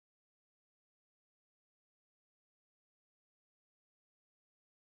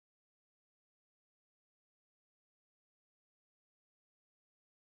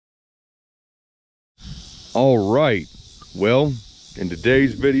All right, well, in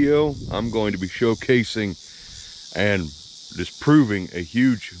today's video, I'm going to be showcasing and disproving a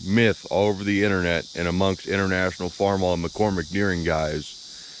huge myth all over the internet and amongst international Farmall and McCormick deering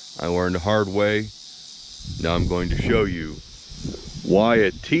guys. I learned the hard way. Now I'm going to show you why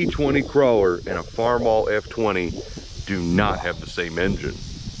a T20 crawler and a Farmall F20 do not have the same engine.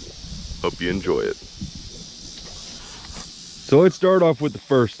 Hope you enjoy it. So let's start off with the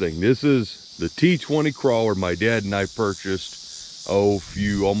first thing. This is the T20 crawler my dad and I purchased,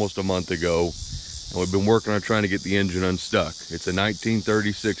 almost a month ago. And we've been working on trying to get the engine unstuck. It's a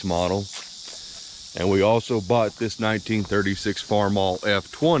 1936 model. And we also bought this 1936 Farmall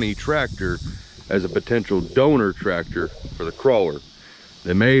F20 tractor as a potential donor tractor for the crawler.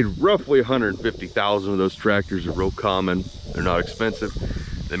 They made roughly 150,000 of those tractors. Are real common. They're not expensive.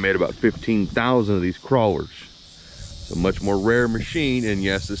 They made about 15,000 of these crawlers. A much more rare machine, and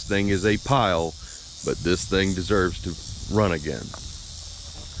yes, this thing is a pile, but this thing deserves to run again.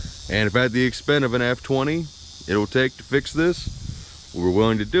 And if at the expense of an F20 it'll take to fix this, we're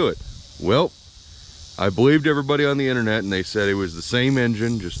willing to do it. Well, I believed everybody on the internet and they said it was the same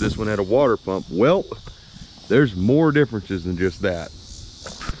engine, just this one had a water pump. Well, there's more differences than just that.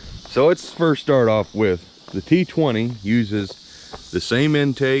 So let's first start off with the T20 uses the same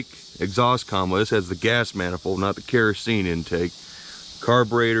intake exhaust combo. This has the gas manifold, not the kerosene intake.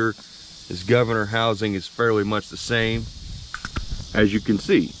 Carburetor, this governor housing is fairly much the same. As you can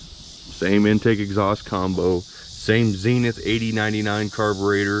see, same intake exhaust combo, same Zenith 8099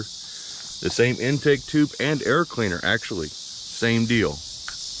 carburetor, the same intake tube and air cleaner, actually, same deal.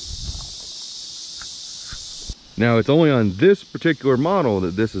 Now it's only on this particular model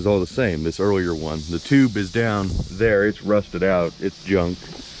that this is all the same, this earlier one. The tube is down there, it's rusted out, it's junk.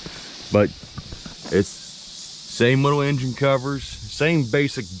 But it's same little engine covers, same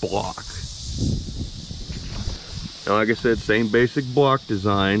basic block. Now, like I said, same basic block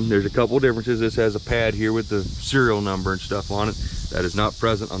design. There's a couple differences. This has a pad here with the serial number and stuff on it. That is not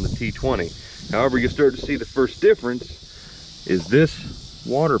present on the T20. However, you start to see the first difference is this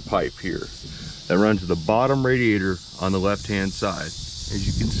water pipe here that runs to the bottom radiator on the left-hand side, as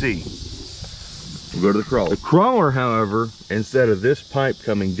you can see. We'll go to the crawler. The crawler, however, instead of this pipe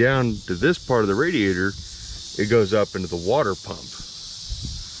coming down to this part of the radiator, it goes up into the water pump.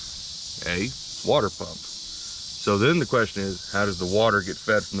 Water pump. So then the question is, how does the water get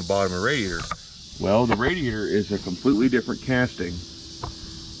fed from the bottom of the radiator? Well, the radiator is a completely different casting.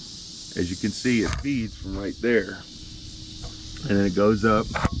 As you can see, it feeds from right there. And then it goes up.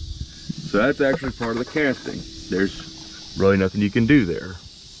 So that's actually part of the casting. There's really nothing you can do there.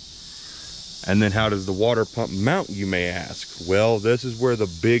 And then how does the water pump mount, you may ask? Well, this is where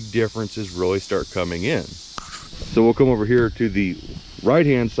the big differences really start coming in. So we'll come over here to the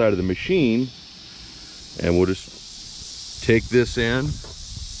right-hand side of the machine, and we'll just take this in.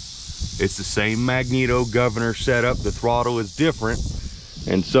 It's the same magneto governor setup. The throttle is different,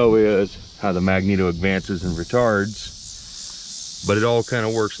 and so is how the magneto advances and retards. But it all kind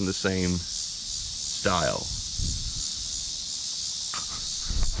of works in the same style.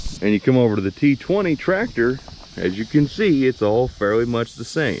 And you come over to the T20 tractor, as you can see, it's all fairly much the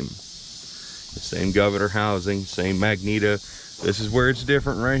same. The same governor housing, same magneto. This is where it's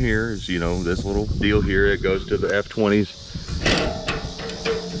different right here, is, you know, this little deal here. It goes to the F20's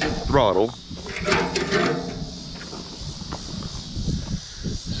throttle.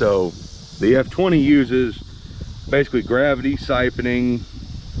 So the F20 uses basically gravity siphoning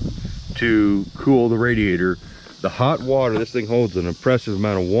to cool the radiator. The hot water, this thing holds an impressive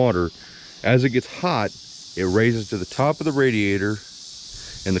amount of water. As it gets hot, it raises to the top of the radiator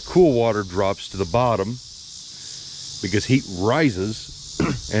and the cool water drops to the bottom because heat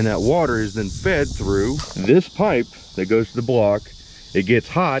rises and that water is then fed through this pipe that goes to the block. It gets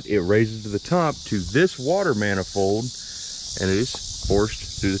hot, it raises to the top to this water manifold, and it is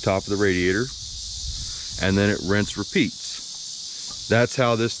forced through the top of the radiator, and then it rinse repeats. That's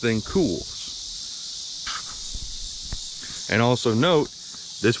how this thing cools. And also note,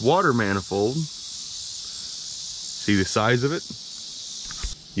 this water manifold, see the size of it?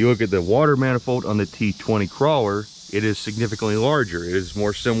 You look at the water manifold on the T20 crawler, it is significantly larger. It is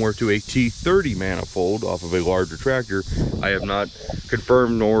more similar to a T30 manifold off of a larger tractor. I have not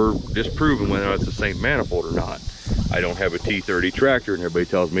confirmed nor disproven whether or not it's the same manifold or not. I don't have a T30 tractor, and everybody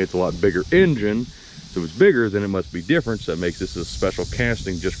tells me it's a lot bigger engine. So if it's bigger, then it must be different. So that makes this a special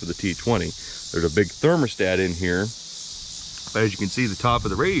casting just for the T20. There's a big thermostat in here. But as you can see, the top of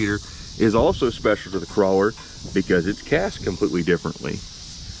the radiator is also special to the crawler because it's cast completely differently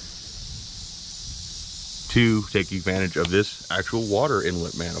to take advantage of this actual water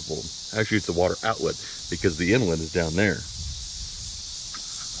inlet manifold. Actually, it's the water outlet because the inlet is down there.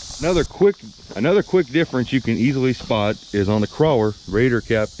 Another quick difference you can easily spot is on the crawler, radiator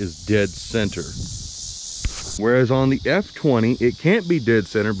cap is dead center. Whereas on the F20, it can't be dead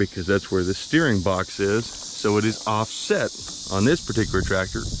center because that's where the steering box is, so it is offset. On this particular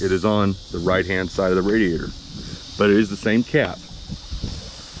tractor, it is on the right-hand side of the radiator, but it is the same cap.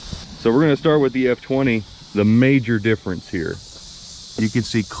 So we're gonna start with the F20, the major difference here. You can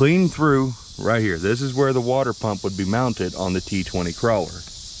see clean through right here. This is where the water pump would be mounted on the T20 crawler.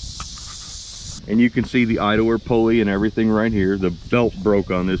 And you can see the idler pulley and everything right here. The belt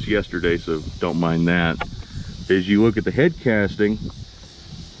broke on this yesterday, so don't mind that. As you look at the head casting,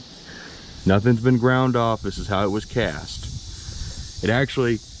 nothing's been ground off. This is how it was cast. It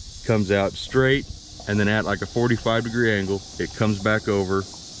actually comes out straight, and then at like a 45-degree angle, it comes back over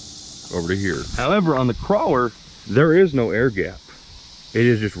to here. However, on the crawler, there is no air gap. It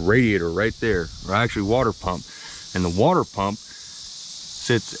is just radiator right there, or actually water pump. And the water pump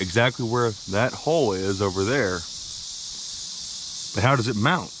sits exactly where that hole is over there. But how does it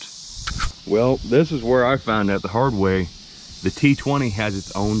mount? Well, this is where I found out the hard way. The T20 has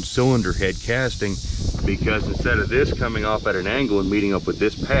its own cylinder head casting, because instead of this coming off at an angle and meeting up with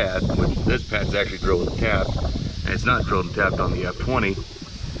this pad, which this pad's actually drilled and tapped, and it's not drilled and tapped on the F20.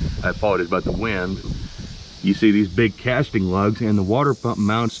 I apologize about the wind. You see these big casting lugs, and the water pump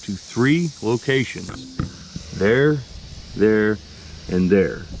mounts to 3 locations. There, there, and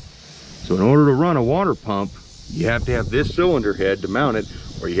there. So in order to run a water pump, you have to have this cylinder head to mount it,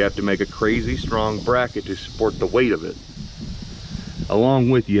 or you have to make a crazy strong bracket to support the weight of it. Along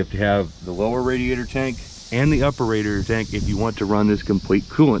with, you have to have the lower radiator tank and the upper radiator tank if you want to run this complete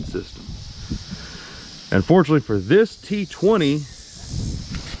coolant system. Unfortunately for this T20,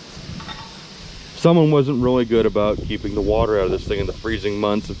 someone wasn't really good about keeping the water out of this thing in the freezing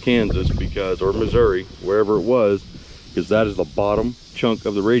months of Kansas, or Missouri, wherever it was, because that is the bottom chunk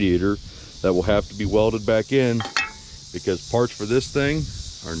of the radiator that will have to be welded back in, because parts for this thing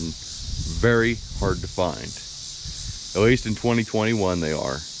are very hard to find. At least in 2021 they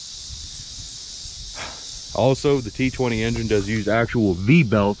are. Also, the T20 engine does use actual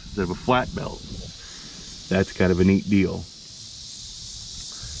V-belt instead of a flat belt. That's kind of a neat deal.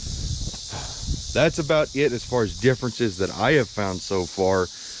 That's about it as far as differences that I have found so far.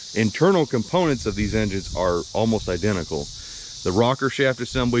 Internal components of these engines are almost identical. The rocker shaft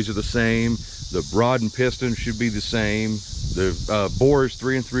assemblies are the same. The rod and piston should be the same. The bore is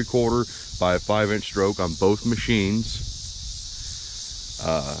 3 3/4 by a 5-inch stroke on both machines.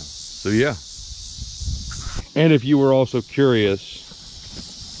 So yeah. And if you were also curious,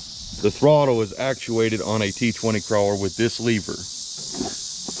 the throttle is actuated on a T20 crawler with this lever.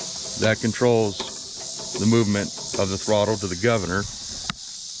 That controls the movement of the throttle to the governor.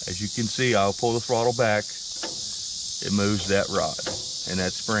 As you can see, I'll pull the throttle back. It moves that rod and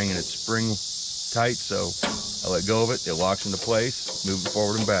that spring, and it's spring tight, so I let go of it, it locks into place, move it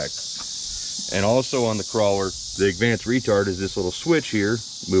forward and back. And also on the crawler, the advanced retard is this little switch here.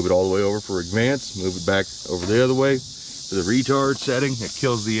 Move it all the way over for advance, move it back over the other way to the retard setting. It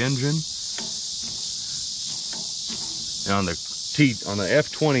kills the engine. And on the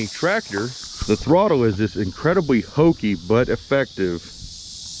F20 tractor, the throttle is this incredibly hokey but effective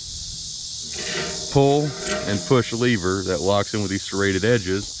pull and push lever that locks in with these serrated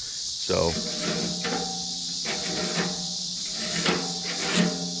edges. So,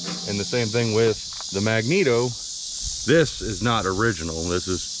 and the same thing with the magneto. This is not original. This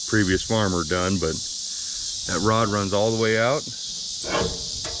is previous farmer done, but that rod runs all the way out,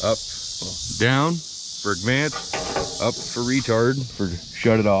 up, down for advance, up for retard, for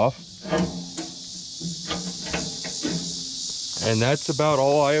shut it off. And that's about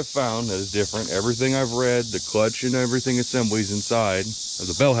all I have found that is different. Everything I've read, the clutch and everything assemblies inside of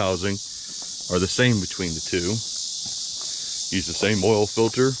the bell housing are the same between the two. Use the same oil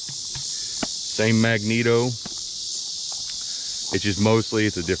filter, same magneto. It's just mostly,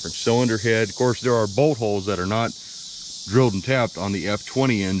 it's a different cylinder head. Of course, there are bolt holes that are not drilled and tapped on the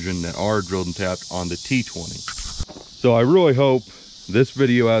F20 engine that are drilled and tapped on the T20. So I really hope this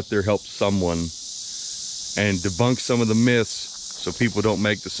video out there helps someone and debunk some of the myths so people don't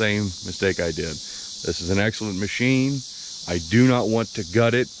make the same mistake I did. This is an excellent machine. I do not want to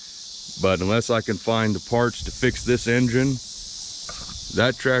gut it, but unless I can find the parts to fix this engine,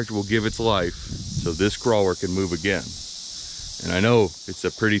 that tractor will give its life so this crawler can move again. And I know it's a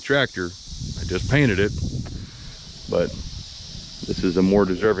pretty tractor. I just painted it, but this is a more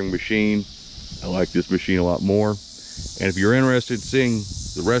deserving machine. I like this machine a lot more. And if you're interested in seeing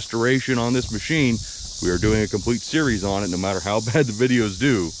the restoration on this machine, we are doing a complete series on it. No matter how bad the videos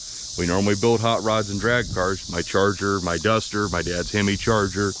do, We normally build hot rods and drag cars. My Charger, my Duster, my dad's Hemi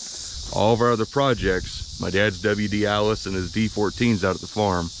Charger, all of our other projects. My dad's WD Alice and his D14s out at the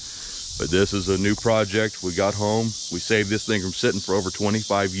farm. But this is a new project. We got home. We saved this thing from sitting for over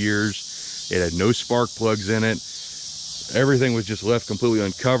 25 years. It had no spark plugs in it. Everything was just left completely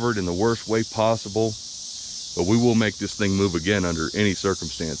uncovered in the worst way possible. But we will make this thing move again under any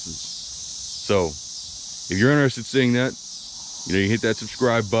circumstances. So if you're interested in seeing that, you know, you hit that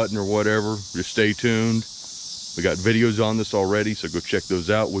subscribe button or whatever. Just stay tuned. We got videos on this already, so go check those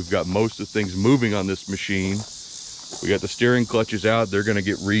out. We've got most of the things moving on this machine. We got the steering clutches out. They're going to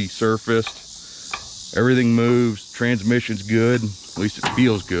get resurfaced. Everything moves. Transmission's good. At least it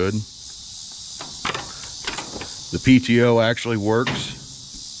feels good. The PTO actually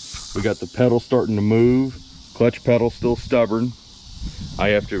works. We got the pedal starting to move. Clutch pedal still stubborn. I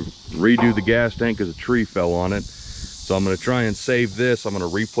have to redo the gas tank because a tree fell on it. So I'm going to try and save this. I'm going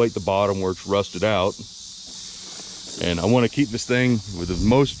to replate the bottom where it's rusted out. And I want to keep this thing with the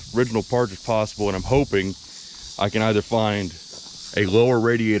most original parts as possible. And I'm hoping I can either find a lower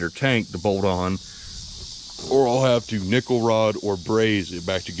radiator tank to bolt on, or I'll have to nickel rod or braze it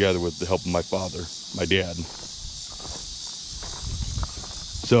back together with the help of my father, my dad.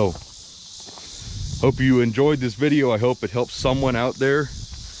 So, hope you enjoyed this video. I hope it helps someone out there.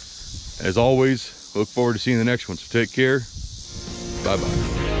 As always, look forward to seeing the next one. So take care.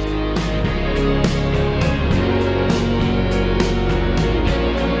 Bye-bye.